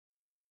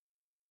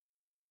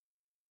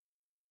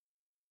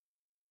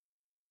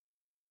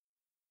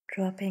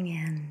dropping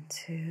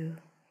into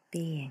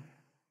being.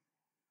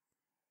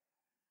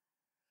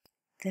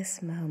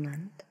 This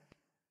moment,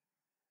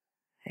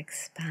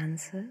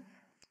 expansive,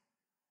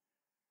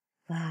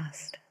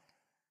 vast,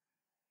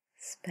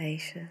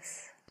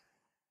 spacious,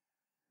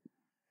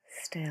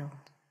 still.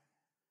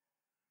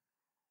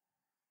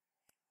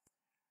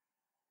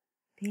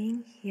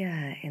 Being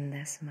here in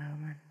this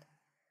moment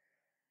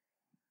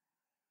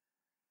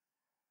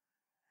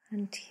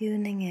and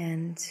tuning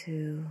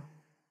into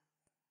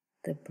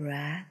the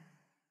breath,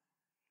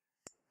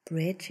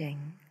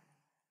 bridging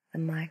the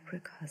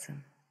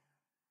microcosm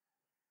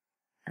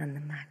and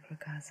the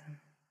macrocosm.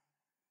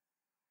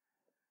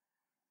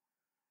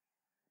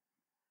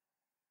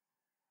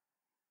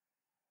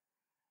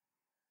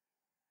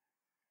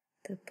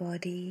 The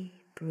body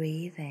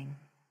breathing,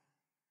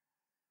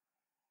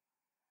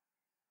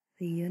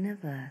 the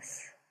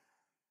universe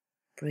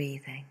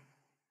breathing.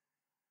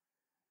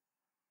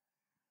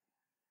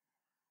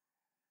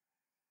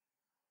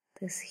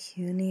 This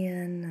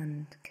union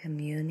and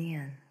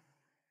communion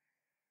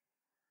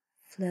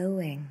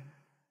flowing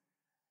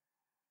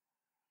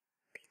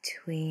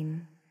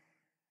between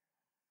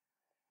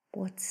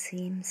what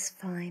seems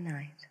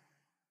finite,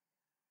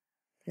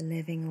 the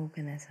living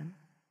organism,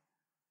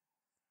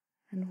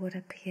 and what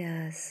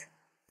appears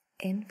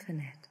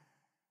infinite,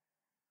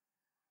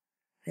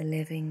 the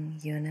living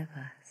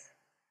universe.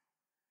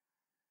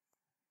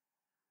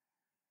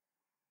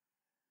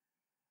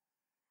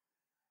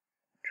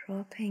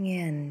 Dropping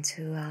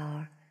into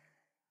our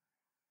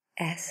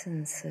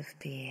essence of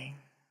being,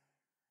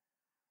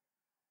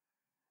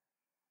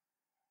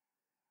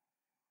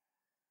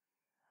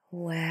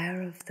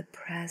 aware of the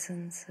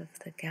presence of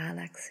the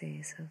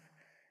galaxies of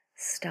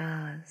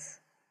stars,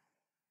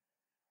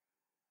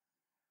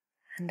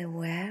 and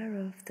aware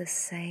of the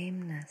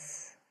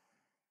sameness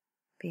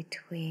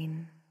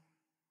between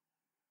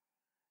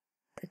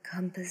the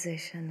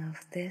composition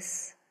of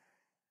this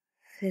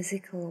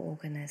physical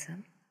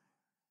organism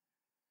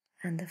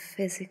and the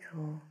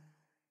physical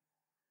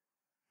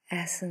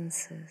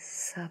essences,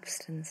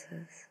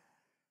 substances,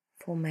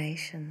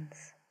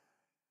 formations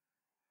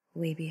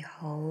we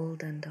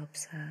behold and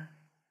observe.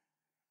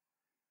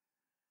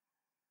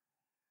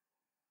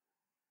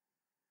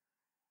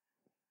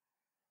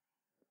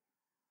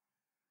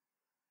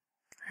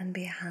 And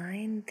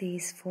behind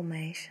these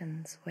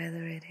formations,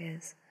 whether it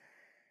is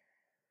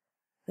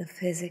the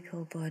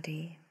physical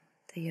body,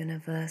 the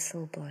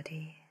universal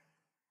body,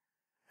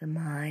 the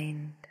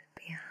mind,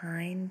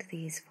 behind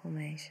these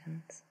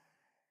formations,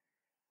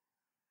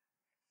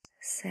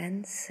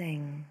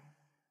 sensing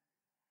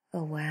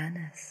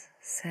awareness,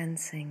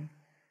 sensing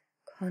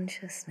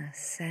consciousness,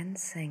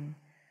 sensing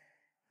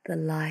the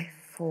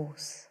life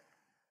force,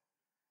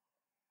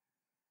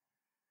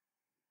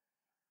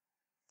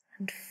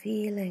 and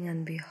feeling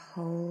and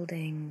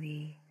beholding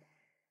the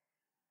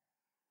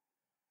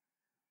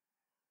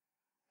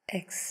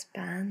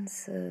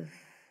expansive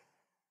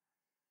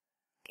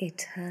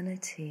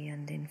eternity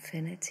and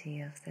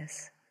infinity of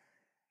this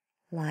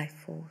life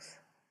force.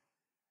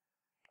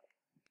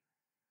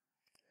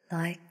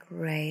 Like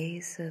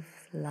rays of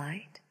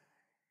light,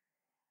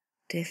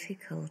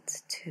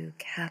 difficult to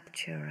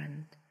capture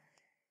and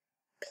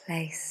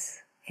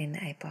place in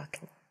a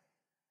bottle,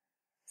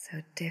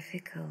 so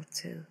difficult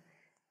to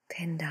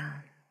pin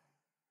down.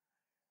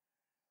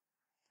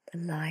 The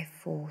life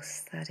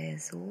force that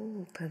is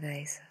all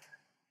pervasive,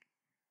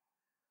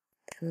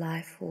 the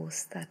life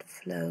force that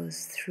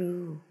flows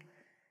through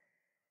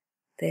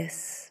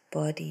this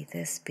body,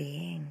 this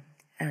being,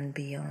 and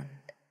beyond.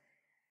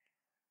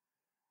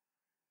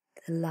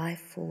 The life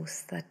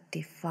force that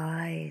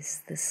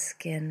defies the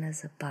skin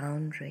as a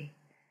boundary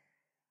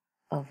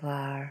of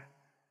our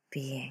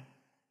being.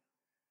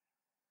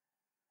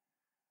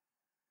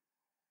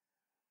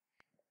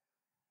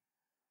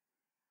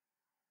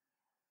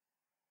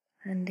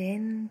 And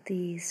in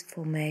these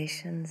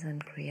formations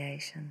and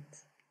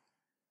creations,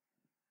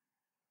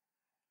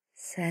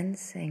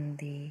 sensing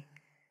the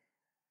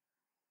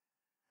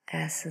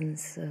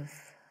essence of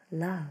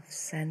love,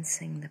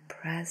 sensing the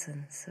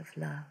presence of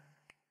love,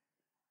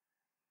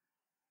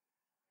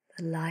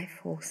 the life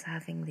force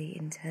having the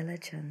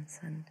intelligence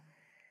and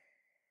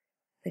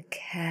the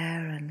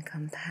care and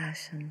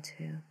compassion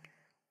to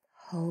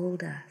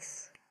hold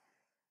us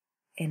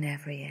in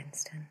every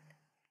instant.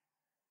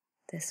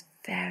 This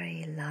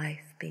very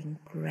life being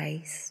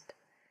graced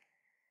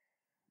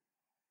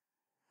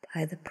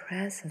by the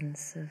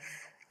presence of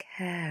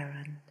care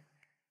and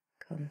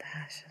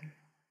compassion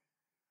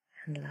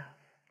and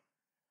love.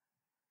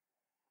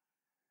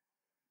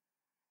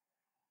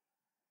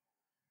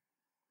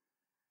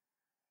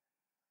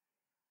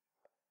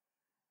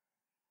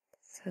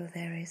 So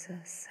there is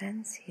a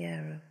sense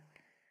here of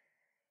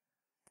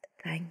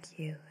thank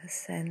you, a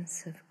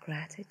sense of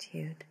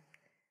gratitude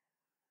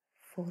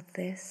for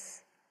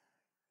this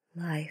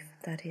life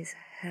that is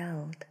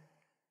held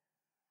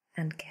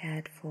and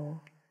cared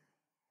for,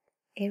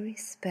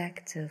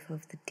 irrespective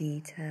of the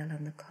detail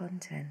and the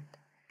content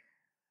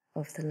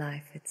of the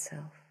life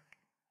itself.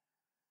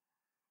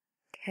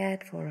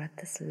 cared for at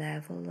this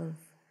level of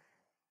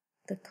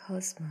the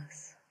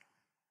cosmos,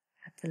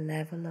 at the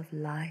level of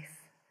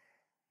life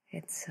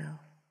itself,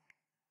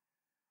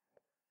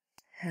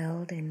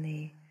 held in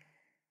the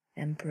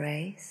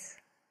embrace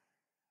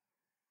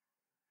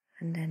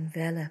and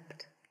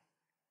enveloped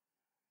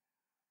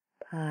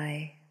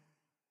by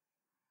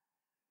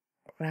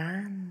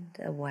grand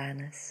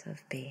awareness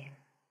of being.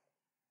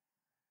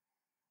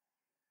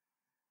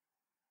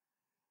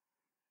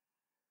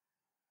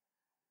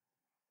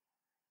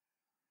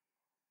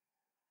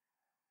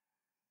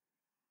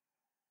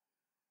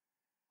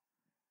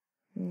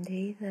 And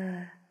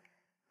either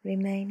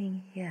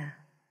remaining here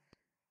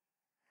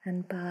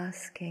and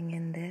basking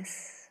in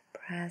this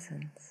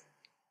presence,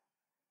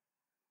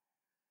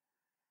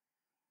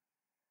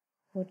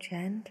 or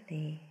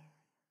gently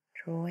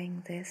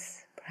drawing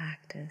this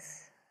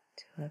practice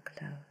to a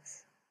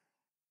close.